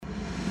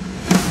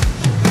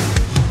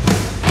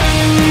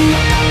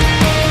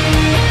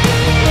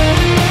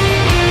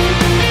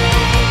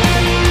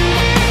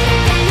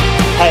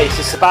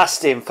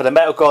Sebastian for the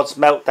Metal Gods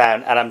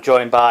Meltdown, and I'm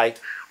joined by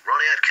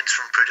Ronnie Atkins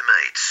from Pretty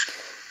Maids.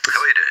 How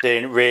are you doing?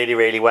 Doing really,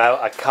 really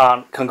well. I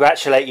can't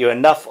congratulate you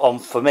enough on,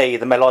 for me,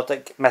 the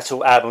melodic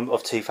metal album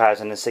of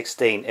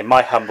 2016, in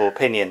my humble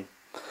opinion.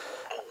 Oh,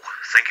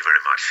 thank you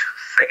very much.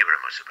 Thank you very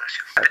much,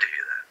 Sebastian. Happy to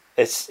hear that.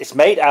 It's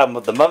made Album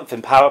of the Month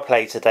in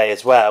Powerplay today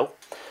as well.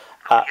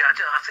 Yeah,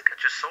 I think I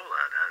just saw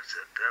that.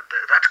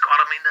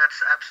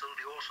 That's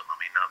absolutely awesome. I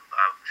mean,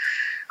 I've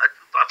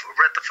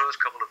read the first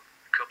couple of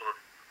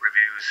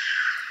reviews.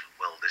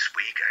 Well, this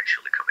week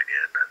actually coming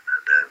in, and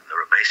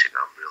they're amazing.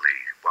 I'm really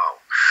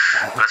wow.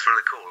 That's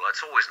really cool.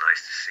 It's always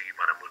nice to see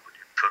when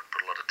you put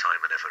a lot of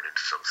time and effort into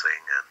something,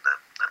 and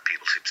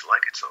people seem to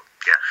like it. So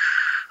yeah,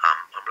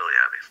 I'm really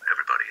happy.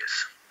 Everybody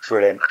is. So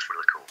brilliant. That's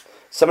really cool.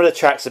 Some of the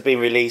tracks have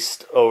been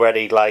released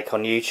already, like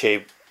on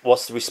YouTube.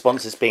 What's the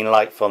responses been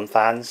like from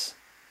fans?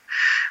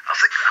 I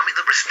mean,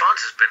 the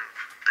response has been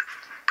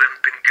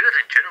good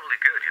and generally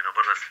good, you know.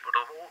 But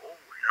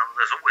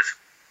there's always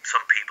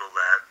some people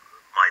that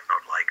might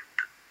not like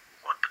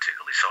one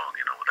particular song,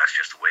 you know. That's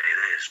just the way it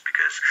is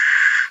because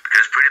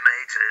Pretty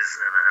Maids is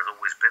and has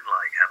always been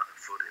like having a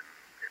foot in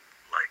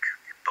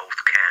both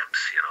camps,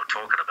 you know.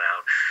 Talking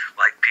about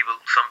like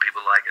some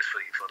people like us for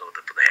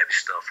the heavy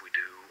stuff we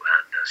do,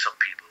 and some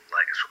people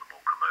like us for the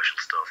more commercial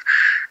stuff,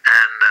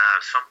 and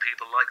some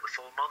people like the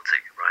full Monty,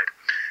 right?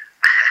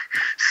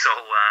 So,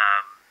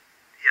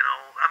 you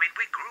know, I mean,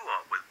 we grew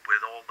up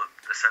with all the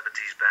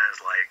 70s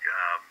bands like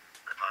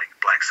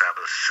Black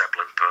Sabbath,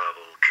 Zeppelin,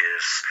 Purple,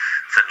 Kiss,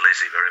 Thin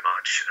Lizzy very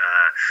much,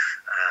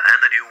 and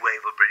the new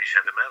wave of British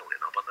heavy metal, you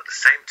know. But at the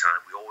same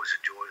time, we always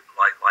enjoyed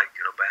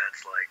you know,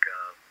 bands like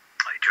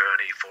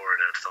Journey,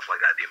 Foreigner, and stuff like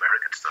that, the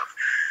American stuff.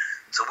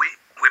 So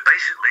we're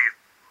basically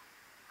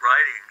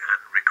writing and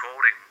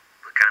recording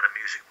the kind of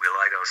music we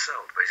like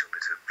ourselves,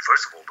 basically to,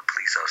 first of all, to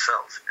please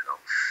ourselves, you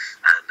know.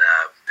 And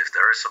if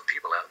there are some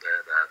people out there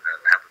that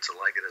happen to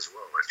like it as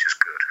well, that's just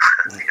good.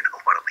 You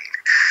know what I mean?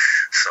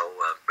 So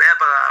yeah,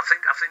 but I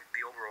think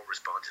the overall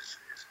response is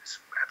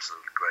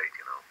absolutely great,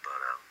 you know.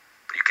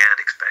 But you can't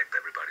expect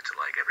everybody to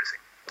like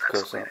everything.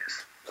 That's the way it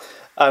is.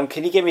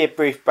 Can you give me a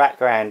brief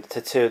background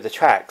to two of the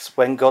tracks,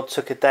 When God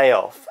Took a Day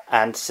Off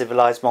and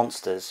Civilized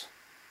Monsters?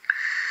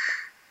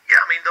 Yeah,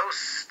 I mean,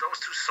 those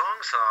two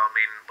songs are, I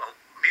mean, well,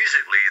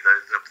 musically,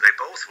 they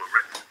both were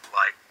written,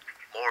 like,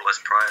 more or less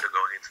prior to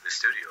going into the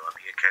studio. I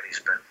mean, Kenny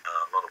spent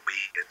a lot of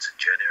weekends in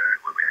January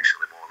where we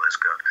actually more or less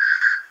got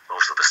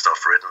most of the stuff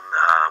written.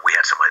 We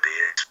had some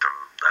ideas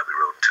that we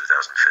wrote in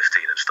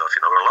 2015 and stuff,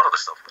 you know, but a lot of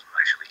the stuff wasn't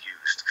actually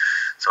used.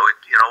 So,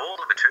 you know,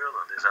 all the material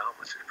on this album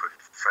is pretty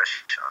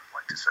fresh, I'd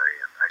like to say,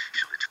 and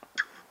actually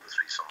two or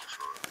three songs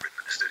were written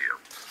in the studio.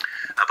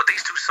 But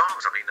these two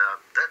songs, I mean,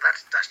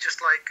 that's just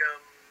like, you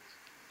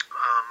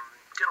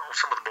know,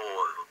 some of the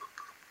more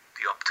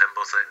the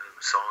up-tempo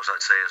songs,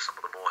 I'd say, are some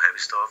of the more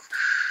heavy stuff.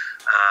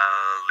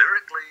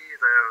 Lyrically,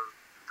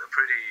 they're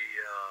pretty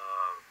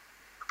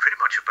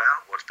much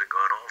about what's been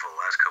going on for the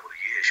last couple of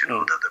years. You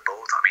know, that they're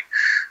both. I mean,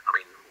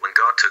 When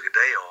God Took a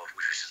Day Off,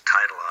 which is a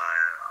title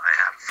I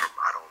have from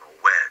I don't know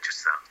where,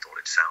 just thought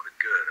it sounded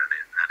good, and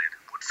it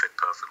would fit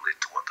perfectly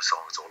to what the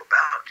song is all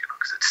about. You know,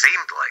 because it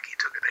seemed like he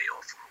took a day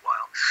off for a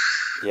while.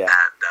 Yeah.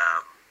 And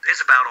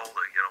it's about all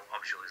the, you know,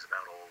 obviously it's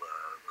about all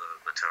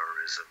the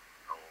terrorism,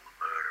 all the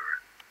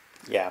murder,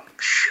 yeah,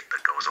 shit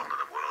that goes on in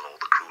the world,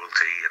 all the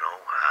cruelty, you know.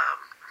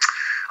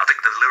 I think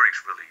the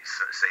lyrics really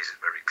says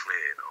it very clear,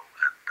 you know.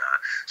 And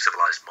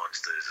Civilized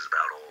Monsters is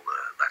about all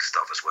that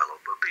stuff as well,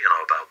 but you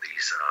know, about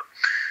these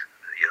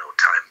you know,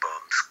 time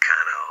bombs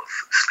kind of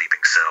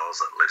sleeping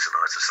cells that lives in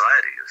our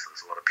society.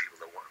 There's a lot of people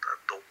that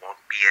don't want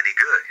me any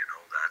good, you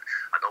know. That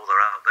I know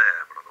they're out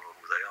there, but I don't know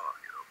who they are,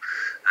 you know.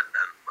 And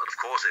of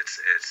course,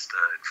 it's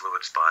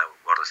influenced by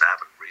what has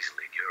happened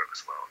recently in Europe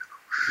as well, you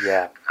know.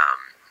 Yeah.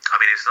 I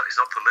mean, it's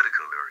not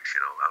political lyrics,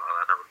 you know.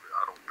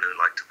 I don't really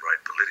like to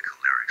write political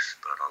lyrics,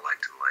 but I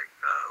like to write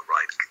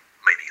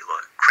maybe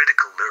like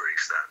critical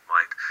lyrics that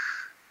might,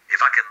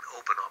 if I can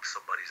open up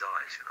somebody's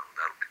eyes, you know,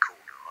 that'll be cool.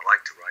 You know? I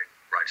like to write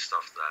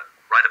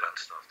about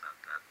stuff that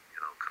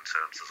you know,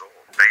 concerns us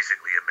all.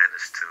 Basically, a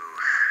menace to,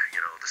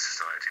 you know, the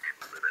society we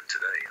live in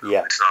today. You know?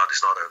 Yeah. It's not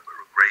a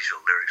racial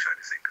lyrics or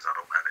anything, because I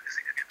don't have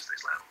anything against the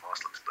Islam or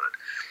Muslims,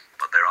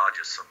 but there are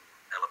just some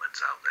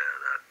elements out there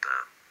that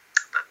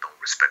don't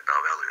respect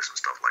our values and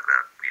stuff like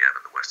that we have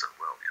in the Western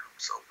world, you know.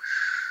 So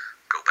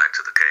go back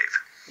to the cave.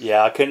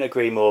 Yeah, I couldn't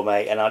agree more,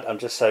 mate. And I'm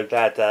just so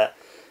glad that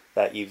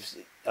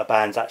a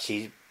band's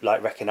actually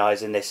like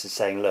recognising this and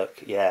saying,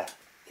 look, yeah,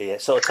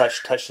 sort of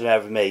touched the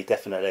nerve with me,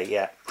 definitely,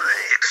 yeah.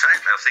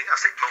 Exactly. I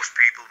think most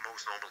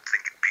normal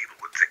thinking people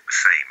would think the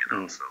same, you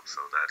know.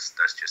 So that's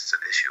just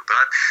an issue.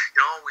 But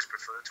you know, I always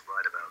prefer to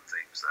write about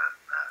things that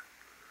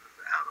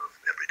out of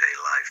everyday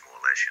life, more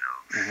or less, you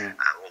know.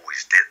 I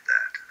always did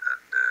that,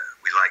 and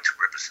we like to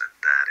represent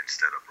that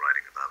instead of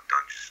writing about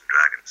Dungeons and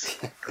Dragons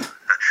and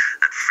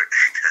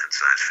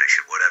science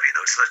fiction, whatever, you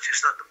know. It's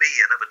not me.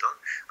 I never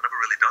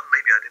really done.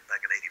 Maybe I did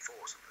back in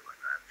 '84 or something like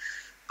that,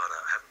 but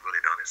I haven't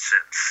really done it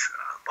since.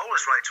 I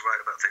always like to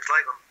write about things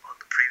like on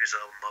the previous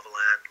album,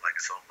 Motherland, like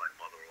a song like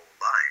Mother All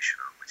Lies, you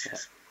know, which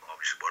is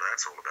obviously what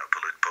that's all about,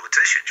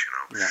 politicians, you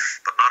know,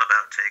 but not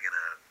about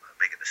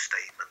making a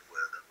statement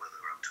whether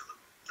I'm to the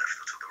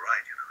left or to the right,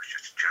 you know. It's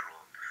just a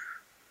general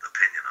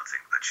opinion, I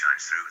think, that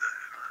shines through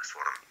there. That's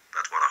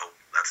what I hope.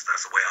 That's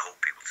the way I hope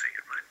people see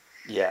it, right?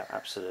 Yeah,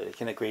 absolutely.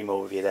 Can agree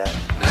more with you there.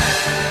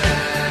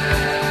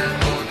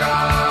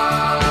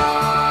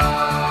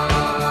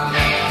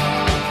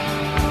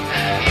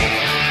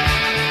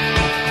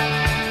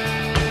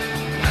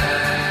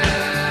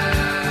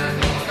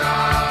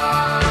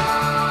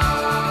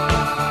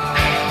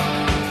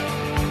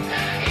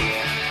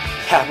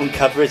 The album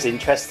cover is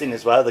interesting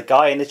as well. The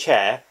guy in the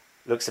chair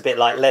looks a bit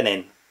like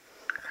Lenin.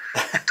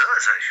 It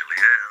does, actually,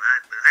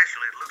 yeah. And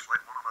actually, it looks like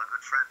one of our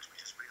good friends. We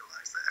just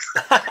realised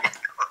that.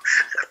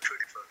 That's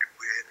pretty fucking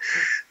weird.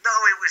 No,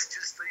 it was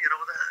just, you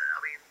know,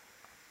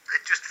 it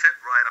just fit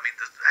right. I mean,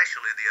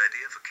 actually, the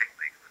idea for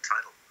Kingmaker, the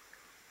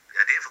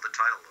idea for the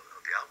title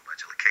of the album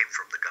actually came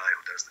from the guy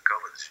who does the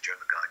cover. This is a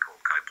German guy called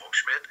Kai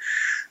Schmidt,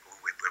 who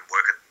we've been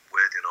working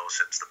with, you know,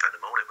 since the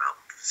Pandemonium album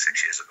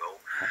 6 years ago.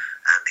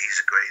 And he's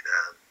a great,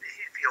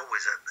 he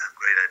always had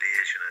great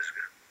ideas, you know,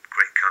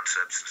 great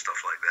concepts and stuff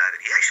like that.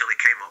 And he actually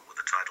came up with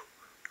the title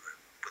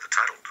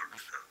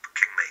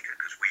Kingmaker,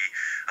 because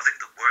I think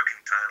the working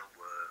title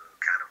were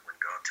kind of When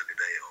God Took a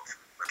Day Off,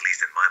 at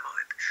least in my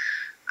mind.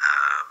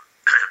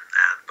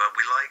 But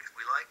we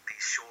like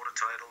these shorter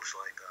titles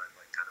like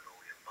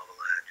Pandemonium,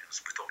 Motherland. You know,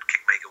 so we thought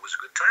Kingmaker was a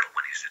good title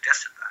when he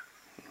suggested that.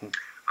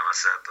 And I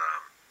said,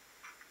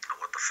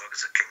 what the fuck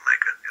is a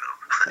Kingmaker? You know,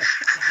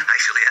 I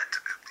actually had to,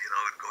 you know,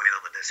 go in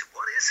on the net and say,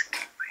 what is a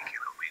Kingmaker?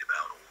 You know, read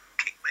about old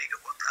Kingmaker,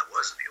 what that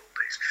was in the old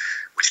days,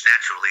 which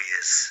naturally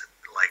is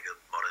like a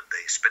modern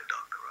day spin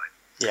doctor, right?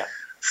 Yeah.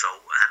 So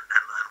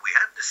and we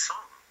had this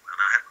song, and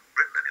I hadn't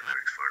written any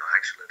lyrics for it. I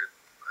actually didn't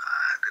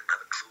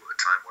have a clue at the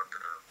time what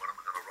I'm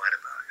going to write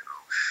about. You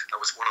know, that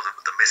was one of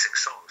the missing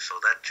songs, so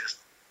that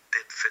just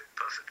did fit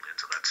perfectly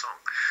into that song,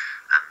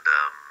 and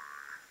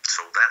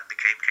so that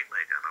became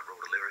Kingmaker, and I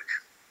wrote a lyric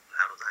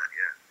out of that.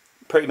 Yeah.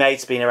 Pretty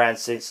Maids been around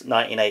since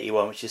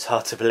 1981, which is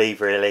hard to believe,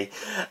 really.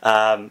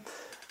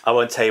 I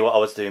won't tell you what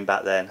I was doing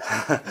back then.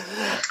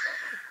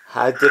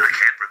 I can't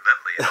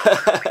remember. You know,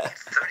 I mean,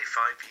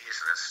 35 years,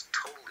 and it's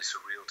totally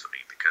surreal to me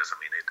because I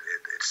mean,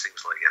 it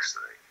seems like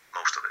yesterday,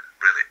 most of it,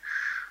 really.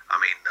 I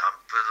mean,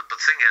 but the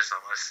thing is,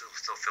 I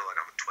still feel like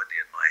I'm 20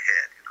 in my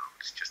head. You know,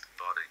 it's just the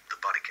body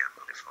can't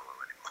really follow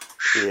anymore.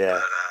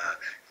 Yeah. But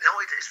no,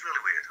 it's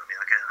really weird. I mean,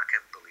 I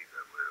can't believe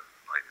that we're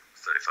like a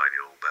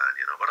 35-year-old band.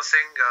 You know, but I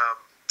think,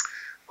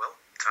 well,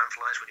 time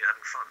flies when you're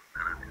having fun,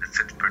 and I mean, it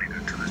fits pretty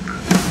good to this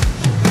band.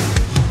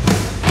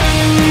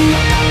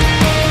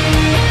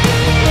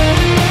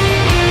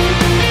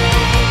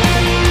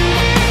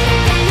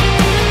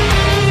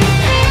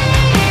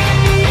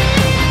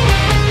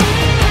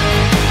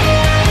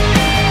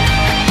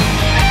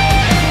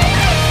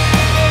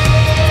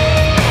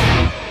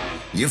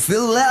 You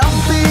feel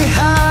left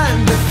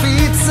behind,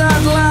 defeat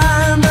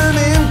sidelined and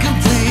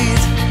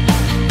incomplete.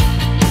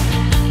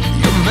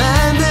 Your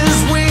mind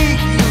is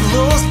weak, you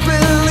lost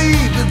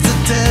belief, it's a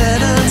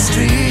dead-end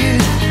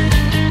street.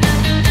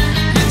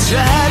 You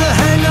try to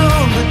hang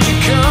on, but you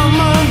come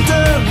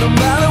undone, no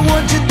matter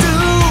what you do.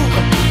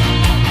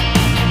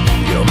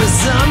 You're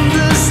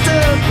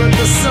misunderstood, but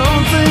there's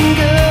something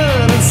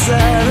good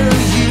inside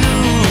of you.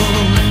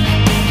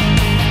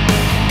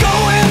 Go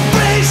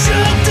embrace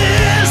your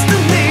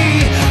destiny.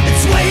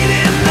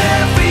 Waiting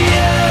there for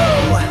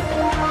you.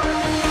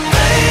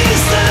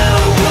 Face the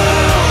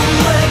world,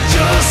 let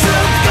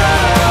yourself go.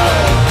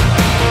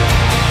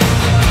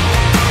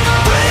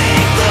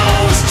 Break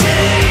those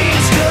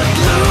chains, cut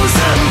loose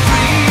and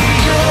free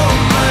your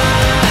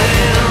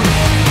mind.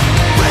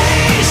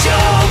 Raise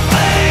your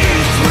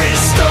faith,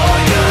 restore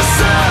your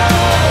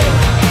soul.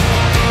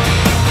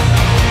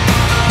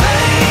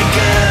 Make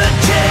a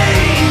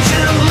change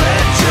and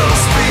let your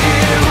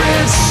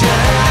spirit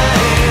shine.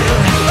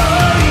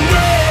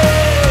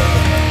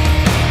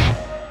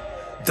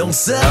 Don't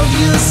sell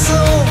your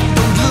soul,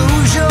 don't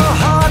lose your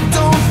heart,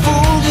 don't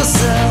fool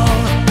yourself.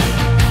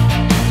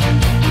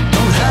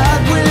 Don't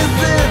hide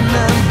within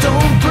and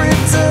don't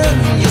pretend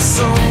you're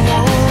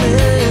someone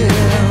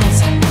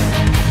else.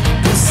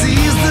 Don't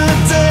seize the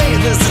day,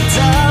 there's a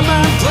time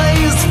and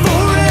place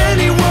for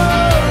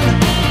anyone.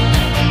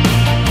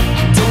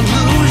 Don't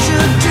lose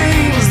your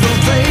dreams, though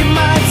they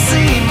might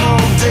seem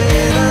all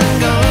dead and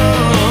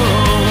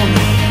gone.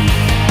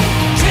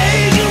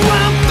 Take your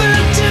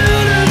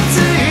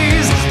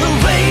opportunities.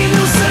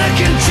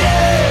 Second chance.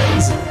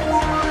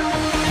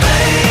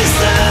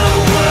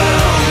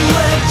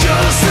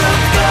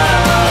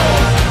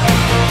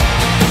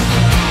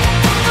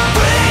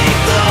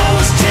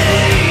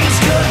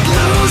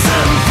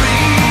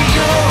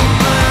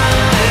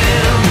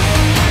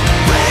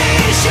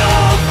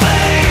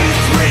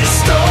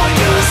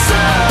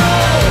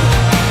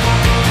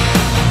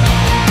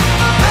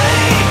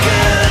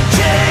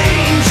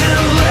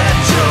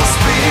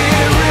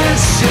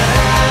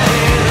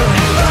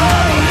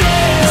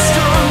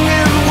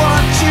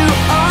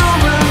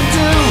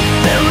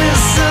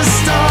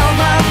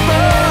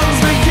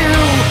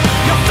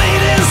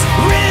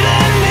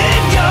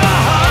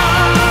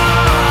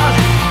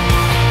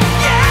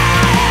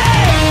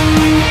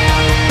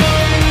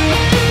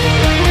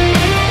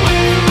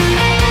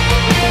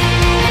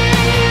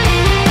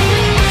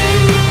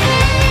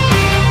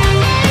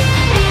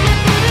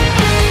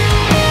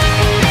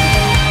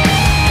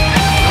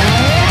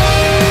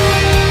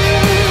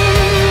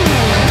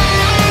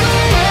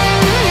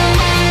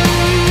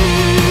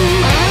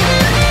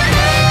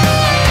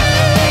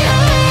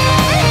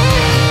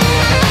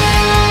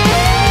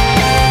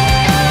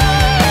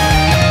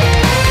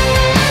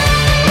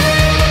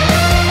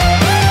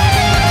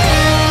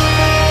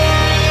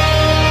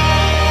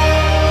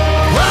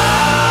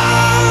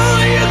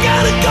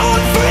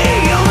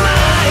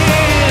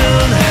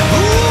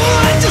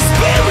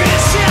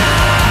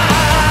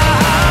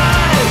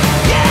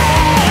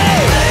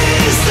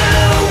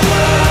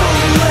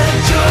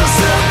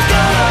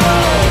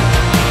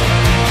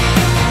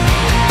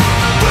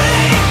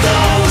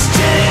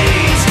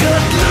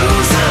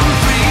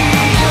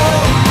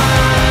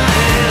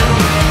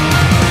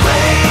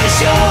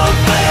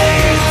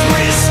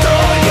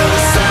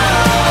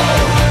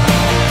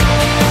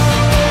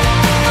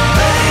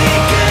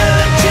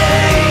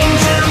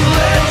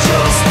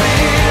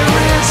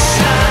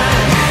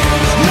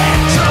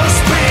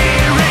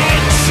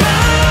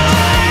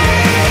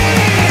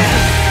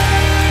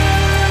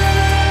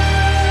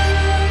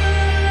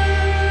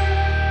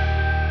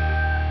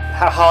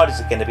 how hard is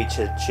it going to be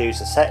to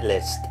choose a set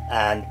list?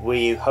 And will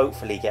you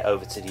hopefully get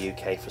over to the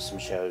UK for some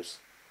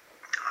shows?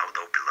 That would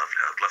be lovely.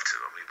 I'd love to.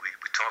 I mean,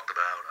 we talked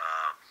about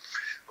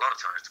a lot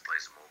of times to play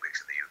some more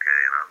gigs in the UK,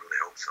 and I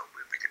really hope so.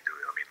 We can do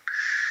it. I mean,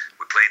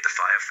 we played the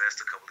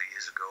Firefest a couple of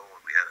years ago,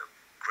 and we had a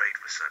great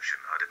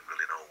reception. I didn't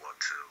really know what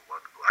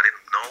I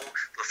didn't know.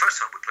 The first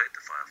time we played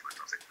the Firefest,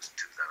 I think it was in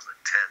 2010,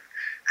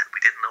 and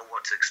we didn't know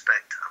what to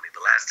expect. I mean,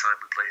 the last time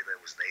we played there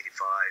was in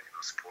 '85,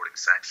 supporting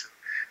Saxon,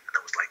 and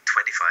that was like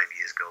 25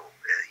 years ago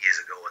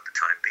at the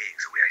time being.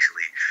 So we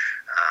actually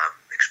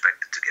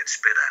expected to get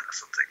spit at or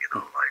something,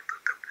 like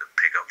the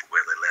pick up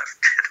where they left.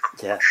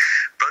 Yeah.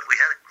 But we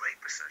had a great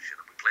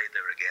reception, and we played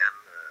there again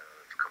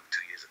a couple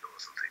 2 years ago or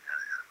something, and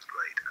it was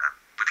great. And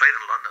we played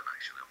in London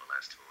actually on the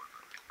last tour,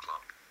 in a little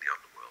club, the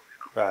Underworld,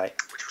 right,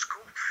 which was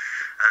cool.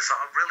 And so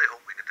I really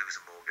hope we can do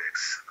some more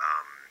gigs.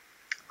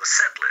 The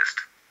set list,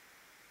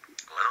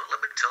 well, let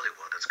me tell you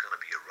what, that's going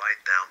to be a right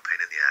down pain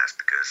in the ass,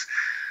 because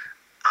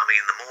I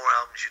mean, the more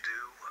albums you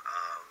do,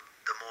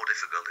 the more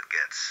difficult it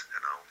gets.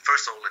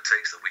 First of all, it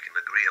takes that we can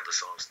agree on the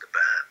songs in the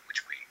band,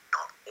 which we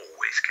not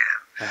always can.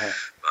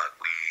 But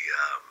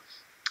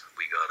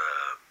we got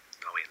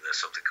I mean, there's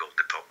something called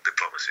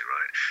diplomacy,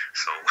 right?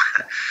 So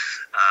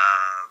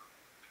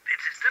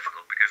it's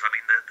difficult because I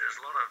mean, there's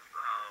a lot of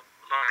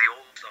the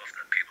old stuff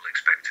that people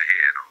expect to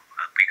hear.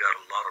 And we got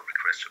a lot of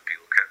requests from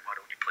people. Why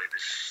don't you play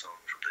this song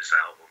from this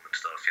album and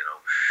stuff?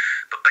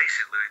 But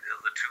basically,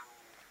 the two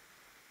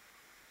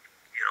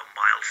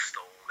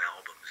milestone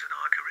albums in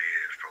our career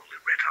is probably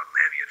Red Hot and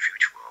Heavy and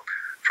Future World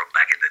from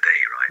back in the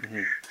day, right?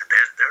 And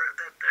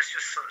there's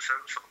just some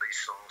of these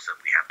songs that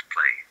we have to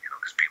play,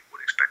 because people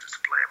would expect us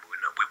to play them.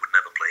 We would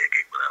never play a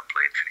gig without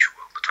playing Future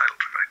World, the title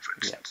track, for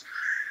instance.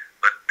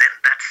 Yeah. But then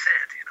that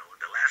said, in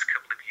the last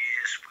couple of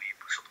years,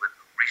 some of the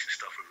recent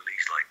stuff we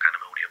released, like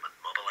Pandemonium and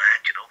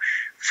Motherland,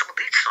 some of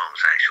these songs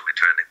actually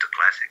turned into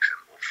classics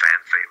or fan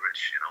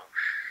favorites,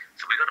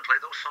 So we're going to play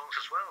those songs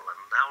as well. And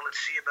now let's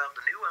see about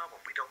the new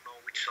album. We don't know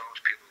which songs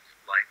people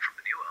like from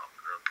the new album.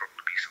 There'll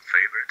probably be some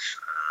favorites.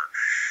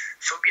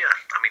 So yeah,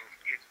 I mean,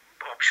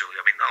 obviously,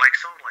 I like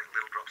songs like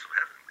Little Drops of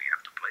Heaven. We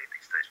have to play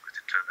these days because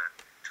it turned that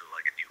into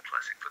like a new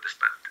classic for this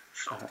band.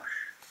 So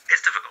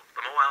it's difficult.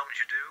 The more albums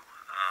you do,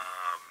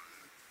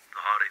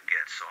 the harder it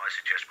gets. So I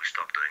suggest we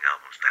stop doing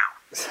albums now.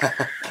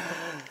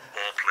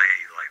 Or play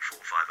like 4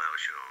 or 5 hour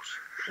shows.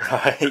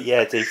 Right,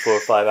 yeah, do 4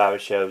 or 5 hour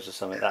shows or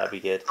something. That'd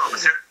be good. No,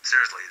 but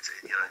seriously,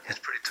 it's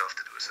pretty tough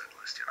to do a set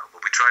list,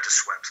 But we try to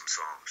swap some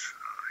songs,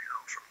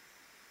 from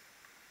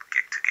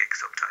gig to gig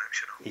sometimes,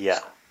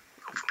 Yeah. So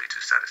hopefully to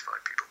satisfy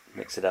people.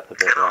 Mix it up a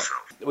bit. And Right. also,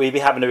 Will you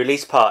be having a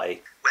release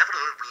party? we're having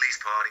a little release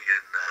party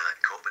in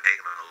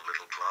Copenhagen on a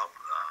little club.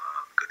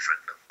 A good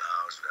friend of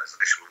ours, that's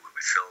actually where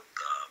we filmed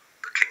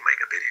the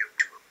Kingmaker video,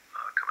 which will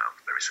come out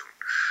very soon.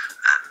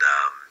 And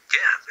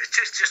yeah, it's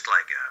just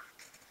like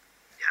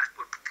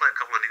we'll play a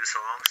couple of new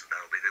songs, and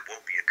it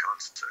won't be a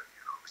concert,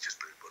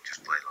 we'll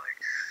just play like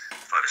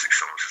 5 or 6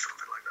 songs or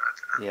something like that,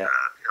 and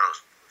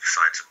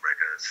sign some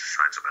records,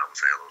 sign some albums,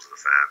 say hello to the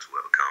fans,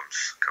 whoever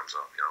comes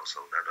up,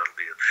 so that'll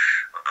be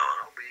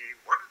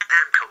one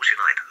damn cozy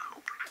night, I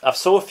hope. I've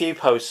saw a few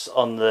posts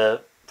on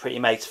the Pretty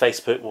Maids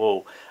Facebook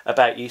wall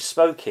about you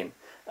smoking.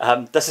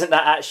 Doesn't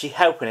that actually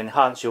help and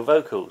enhance your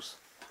vocals?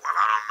 Well,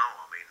 I don't know.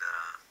 I mean,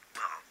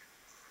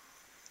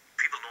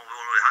 people don't know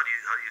how do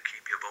you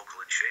keep your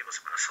vocal in shape. I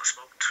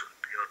smoked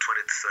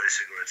 20 to 30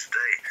 cigarettes a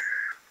day,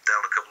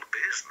 down a couple of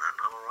beers, and then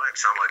I'm all right.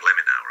 Sound like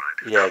Lemmy now, right?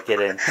 Yeah, get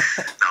in.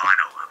 No, I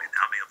know.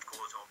 I mean, of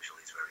course,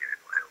 obviously, it's very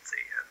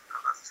healthy, and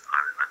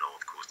I know,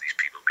 of course, these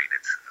people mean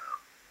it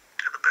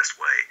in the best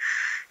way.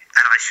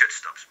 And I should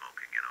stop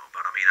smoking,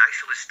 But I mean, I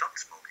actually stopped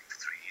smoking for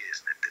 3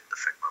 years, and it didn't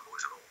affect my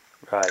voice at all.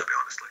 Right. To be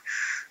honestly.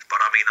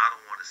 But I mean, I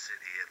don't want to sit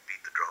here and beat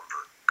the drum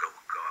for go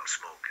out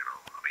smoke,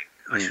 I mean,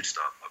 I should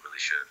stop. I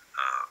really should.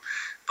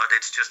 But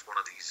it's just one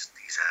of these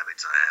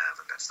habits I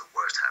have, and that's the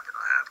worst habit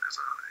I have, because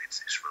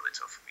it's really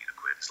tough for me to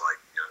quit. It's like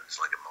it's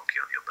like a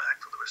monkey on your back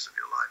for the rest of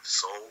your life.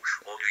 So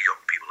all you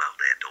young people out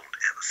there, don't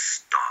ever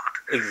start.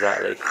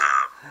 Exactly.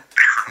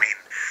 I mean,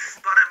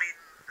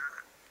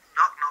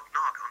 knock.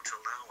 Until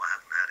now, I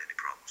haven't had any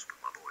problems with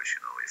my voice.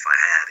 If I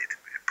had it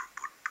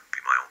would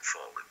be my own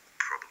fault. It would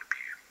probably be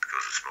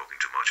because of smoking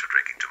too much or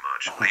drinking too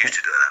much. I used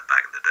to do that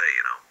back in the day,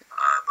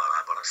 but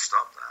I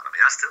stopped that. I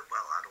mean, I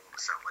don't want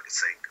to sound like a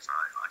saint, because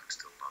I can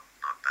still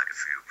knock back a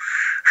few.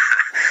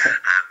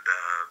 And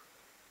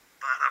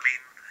but I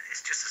mean,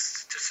 it's just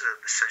an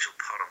essential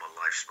part of my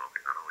life,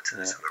 smoking. I know it's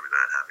a very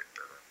bad habit,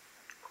 but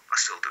I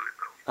still do it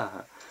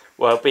though.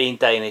 Well, being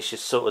Danish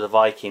is sort of the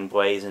Viking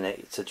way, isn't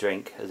it, to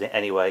drink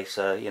anyway?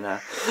 So Yeah,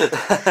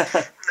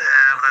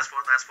 that's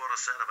what I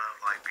said about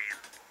like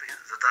being.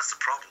 That's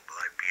the problem,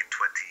 like being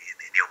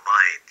 20 in your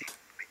mind,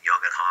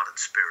 young at heart and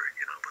spirit,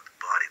 but the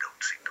body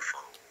don't seem to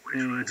follow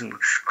always.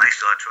 Right?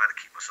 So, I try to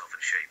keep myself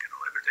in shape,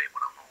 every day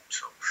when I'm home.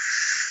 So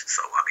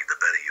I mean, the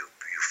better you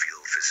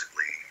feel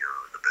physically,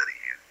 the better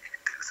you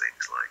can do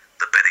things. Like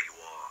the better you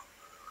are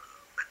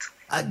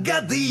mentally. I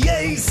got the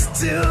ace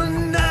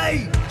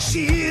tonight.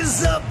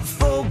 She's up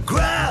for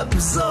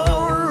grabs,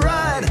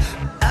 alright.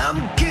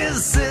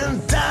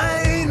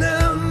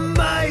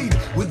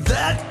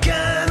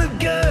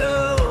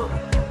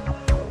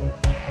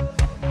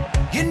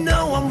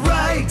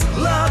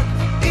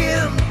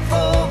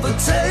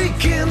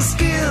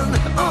 skin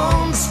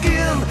on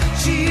skin.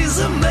 She's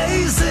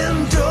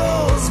amazing,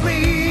 draws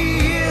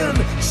me in.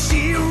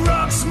 She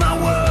rocks my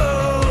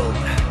world.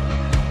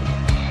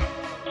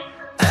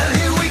 And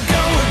here we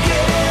go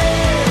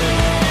again.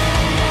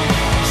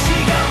 She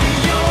got me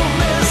all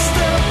messed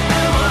up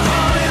and my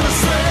heart in a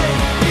sling.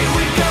 Here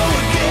we go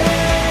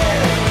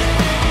again.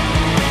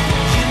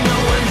 You know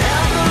when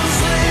heaven's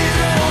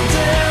little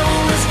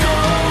devil is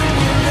calling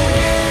your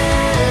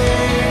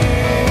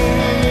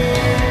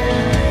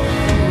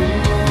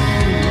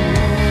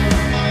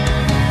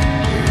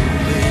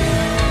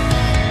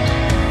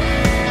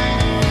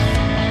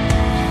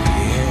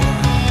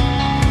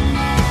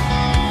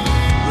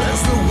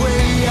There's no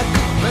way I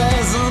could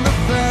pass on the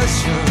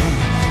passion.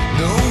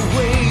 No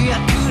way I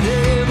could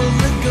ever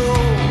let go.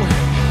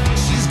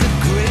 She's got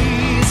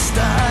great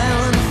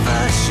style and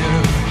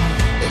fashion.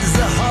 It's a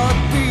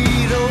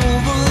heartbeat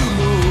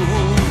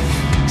overload.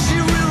 She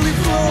really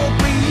floored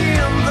me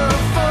in the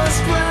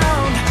first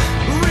round.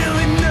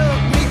 Really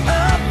knocked me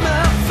off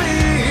my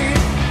feet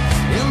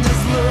in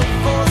this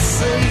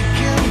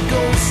love-forsaken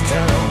ghost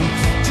town.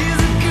 She's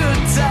a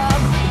good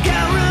time,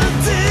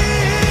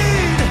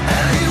 guaranteed.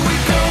 And here we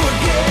go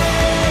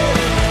again.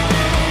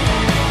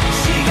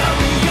 She got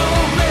me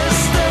all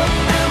messed up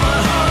and my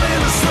heart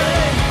in a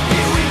sling.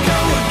 Here we go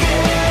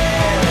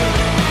again.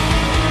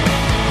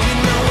 You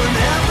know when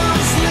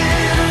heaven's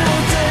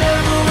little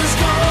devil is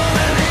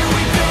calling. Here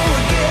we go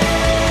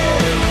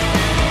again.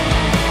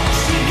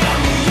 She got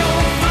me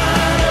all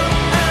fired up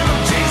and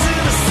I'm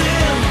chasing a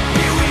sin.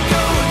 Here we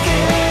go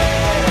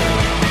again.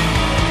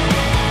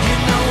 You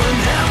know when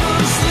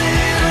heaven's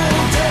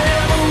little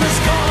devil is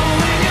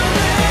calling your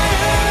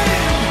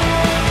name.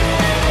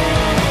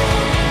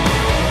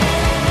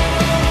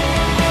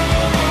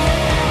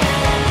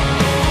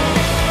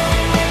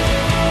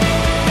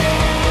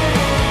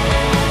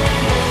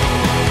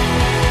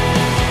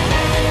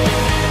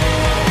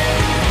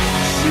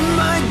 She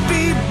might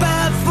be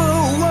bad for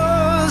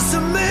worse to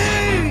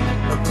me,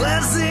 a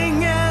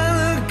blessing and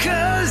a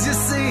curse, you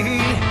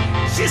see.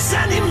 She's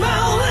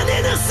animal and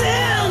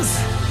innocence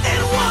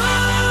in one.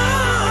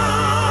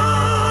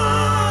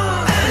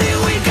 And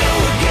here we go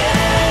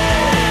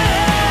again.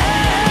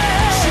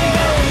 She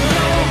got me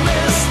all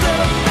messed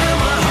up and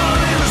my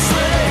heart in a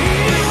sling.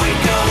 Here we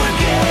go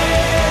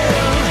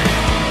again.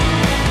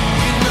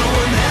 You know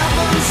when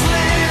heaven's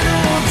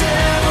little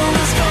devil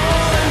is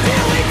calling.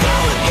 Here we go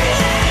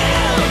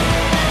again.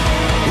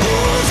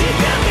 Ooh, she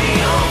got me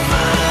on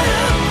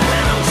fire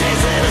and I'm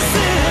chasing a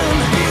sin.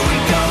 Here we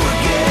go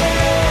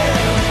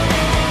again.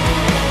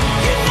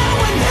 You know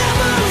when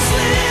heaven's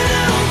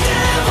little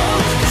devil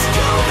is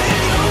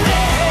calling your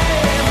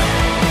name.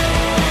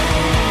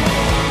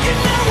 You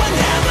know when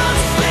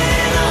heaven's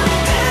little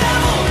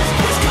devil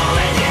is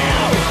calling you.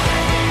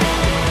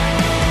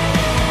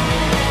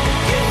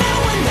 You know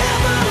when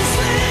heaven's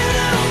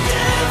little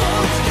devil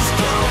is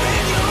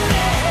calling your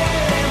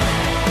name.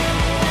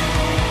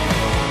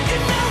 You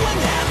know when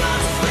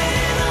heaven's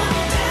little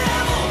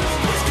devil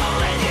is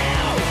calling you.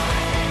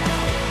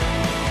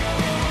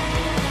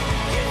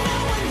 You know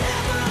when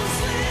heaven's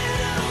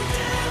little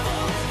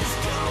devil is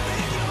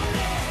calling your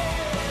name.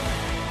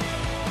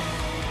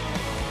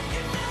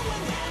 You know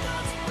when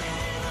heaven's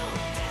little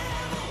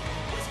devil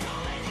is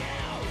calling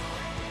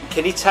you.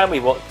 Can you tell me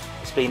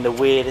what's been the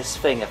weirdest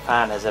thing a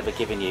fan has ever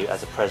given you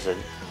as a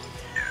present?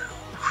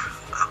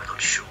 I'm not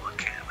sure I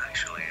can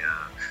actually.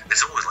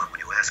 It's always like when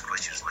you ask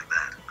questions like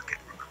that, I can't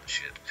remember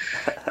shit.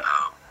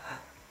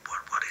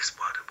 What is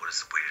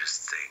the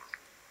weirdest thing?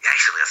 Yeah,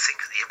 actually, I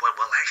think. Yeah, well,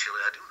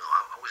 actually, I do know.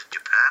 I was in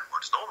Japan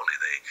once. Normally,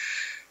 I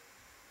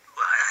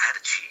had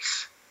a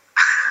cheese,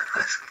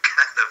 some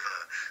kind of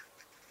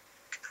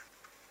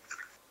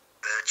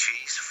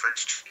cheese,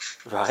 French cheese.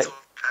 Right. So,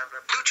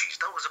 blue cheese.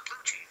 That was a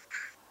blue cheese.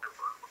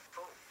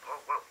 Oh,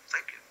 well,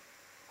 thank you. You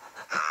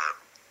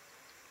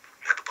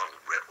had the bottle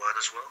of red wine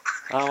as well.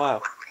 Oh,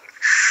 wow.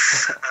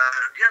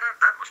 Yeah,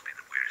 that must be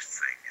the weirdest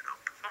thing, you know.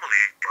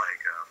 Normally,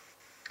 like,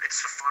 it's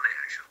so funny,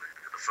 actually.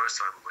 The first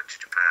time we went to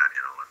Japan,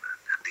 you know, and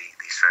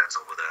these fans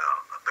over there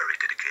are very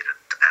dedicated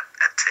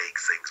and take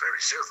things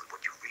very seriously when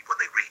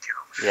they read, you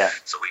know. Yeah.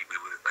 So we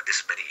were, this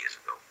is many years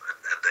ago,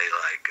 and they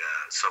like,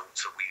 so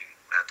we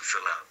had to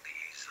fill out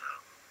these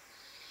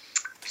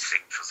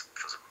things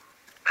for some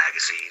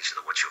magazines, you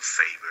know, what's your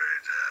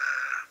favorite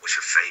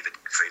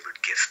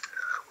gift?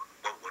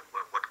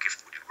 What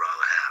gift would you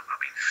rather have? I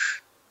mean,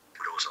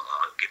 would also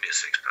give me a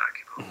six-pack,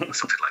 you know,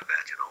 something like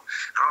that, you know.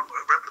 And I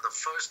remember the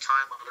first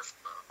time I left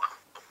my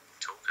home in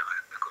Tokyo, I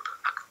could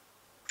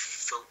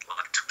fill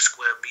like 2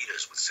 square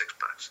meters with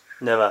six-packs.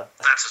 Never.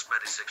 That's as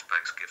many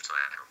six-packs gifts I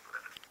had.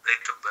 They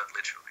took that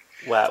literally.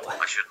 Wow.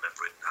 I shouldn't have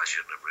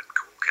written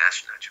cool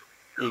cash naturally.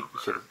 You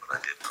should have. But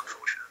I didn't,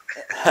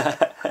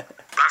 unfortunately.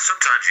 But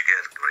sometimes you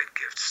get great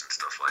gifts and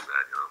stuff like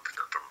that, you know,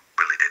 from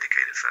really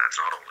dedicated fans,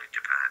 not only in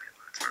Japan. You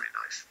know, it's very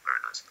nice,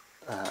 very nice.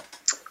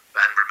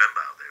 And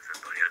remember out there, if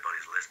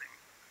anybody's listening,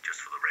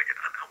 just for the record,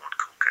 I want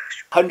cool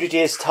cash. 100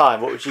 years'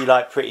 time, what would you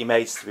like Pretty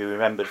Maids to be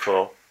remembered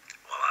for? Well,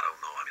 I don't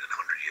know. I mean, in 100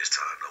 years'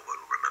 time, no one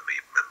will remember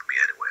me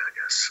anyway, I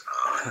guess. guess.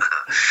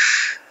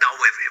 Now,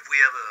 if we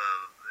ever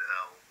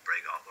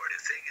break up or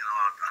anything,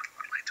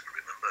 I'd like to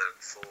remember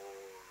for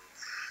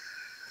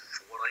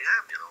what I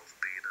am, for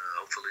being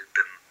hopefully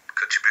been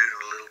contributing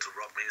a little to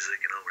rock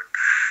music, and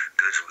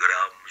doing some good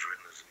albums,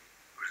 written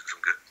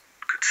some good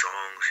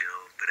songs,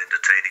 been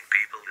entertaining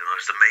people.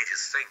 It's the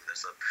Maids thing.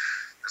 That's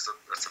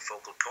the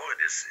focal point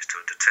is to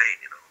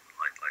entertain.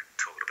 Like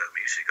talking about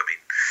music. I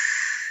mean,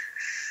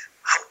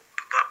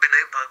 I've been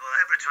able,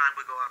 every time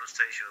we go out on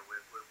stage,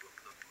 we're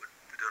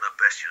doing our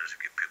best,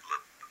 to give people a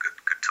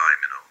good time,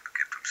 to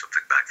give them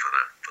something back for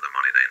the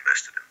money they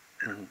invested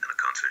in a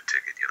concert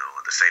ticket, and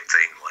the same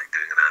thing like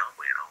doing an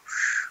album,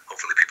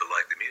 hopefully people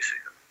like the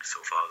music, and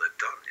so far they've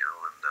done,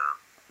 and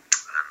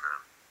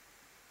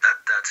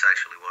that's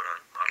actually what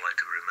I'd like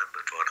to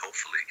remember, and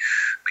hopefully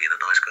being a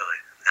nice guy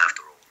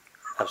after all.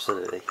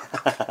 Absolutely.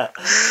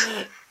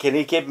 Can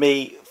you give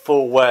me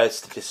 4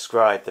 words to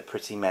describe the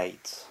Pretty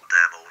Maids?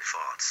 Damn old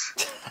farts.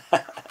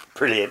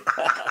 Brilliant.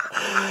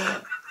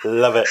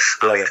 Love it.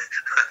 Love it.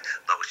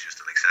 That was just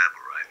an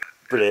example, right?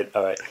 Brilliant.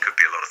 All right. It could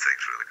be a lot of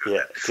things, really.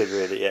 Yeah, good,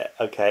 really. Yeah.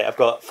 Okay. I've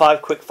got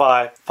 5 quick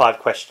fire 5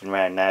 question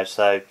round now.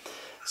 So,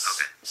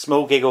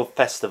 Small Giggle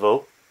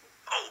Festival.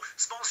 Oh,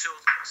 small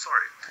shows.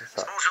 Sorry,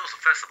 small shows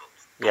and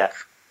festivals. Yeah.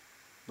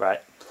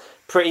 Right.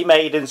 Pretty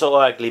Maidens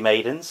or Ugly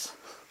Maidens?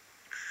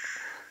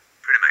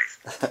 Pretty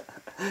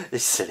Maids.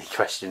 These silly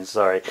questions.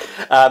 Sorry.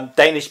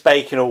 Danish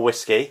bacon or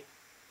whiskey?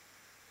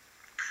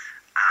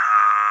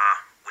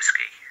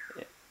 Whiskey.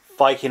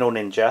 Viking or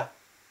Ninja?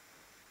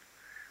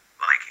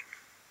 Viking.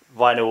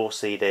 Vinyl or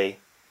CD?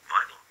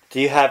 Vinyl. Do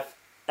you have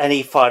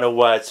any final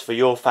words for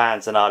your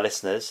fans and our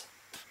listeners?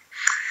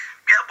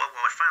 Yeah, well,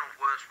 my final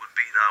words would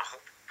be that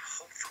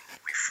hopefully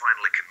we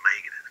finally can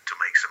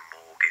make some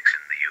more gigs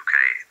in the UK.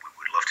 We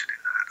would love to do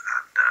that,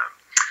 and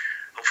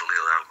hopefully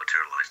that'll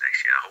materialise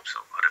next year. I hope so.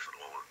 And if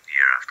not,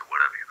 year after,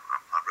 whatever.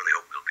 I really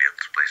hope we'll be able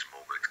to play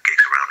some more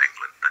gigs around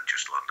England, not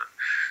just London.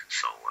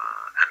 So,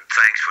 and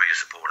thanks for your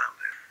support out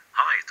there.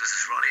 Hi, this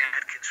is Ronnie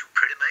Atkins from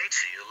Pretty Maids,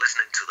 and you're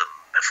listening to the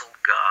Metal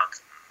God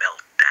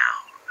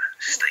Meltdown.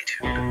 Stay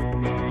tuned.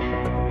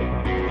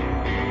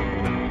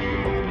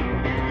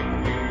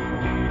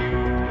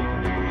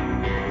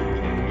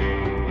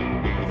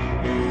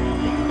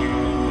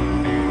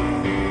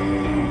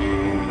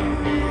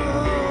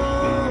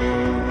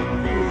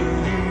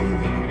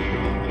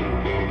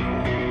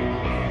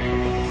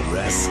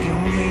 Rescue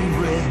me,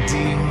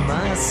 redeem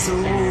my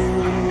soul.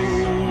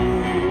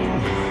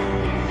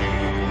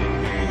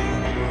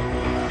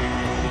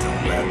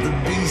 Don't let the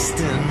beast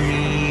in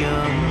me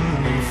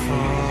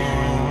unfold.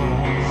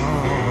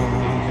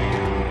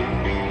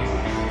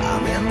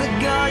 I'm in the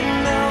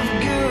garden of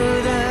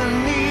good and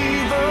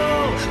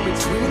evil,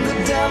 between the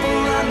devil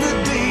and the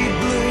deep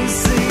blue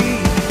sea.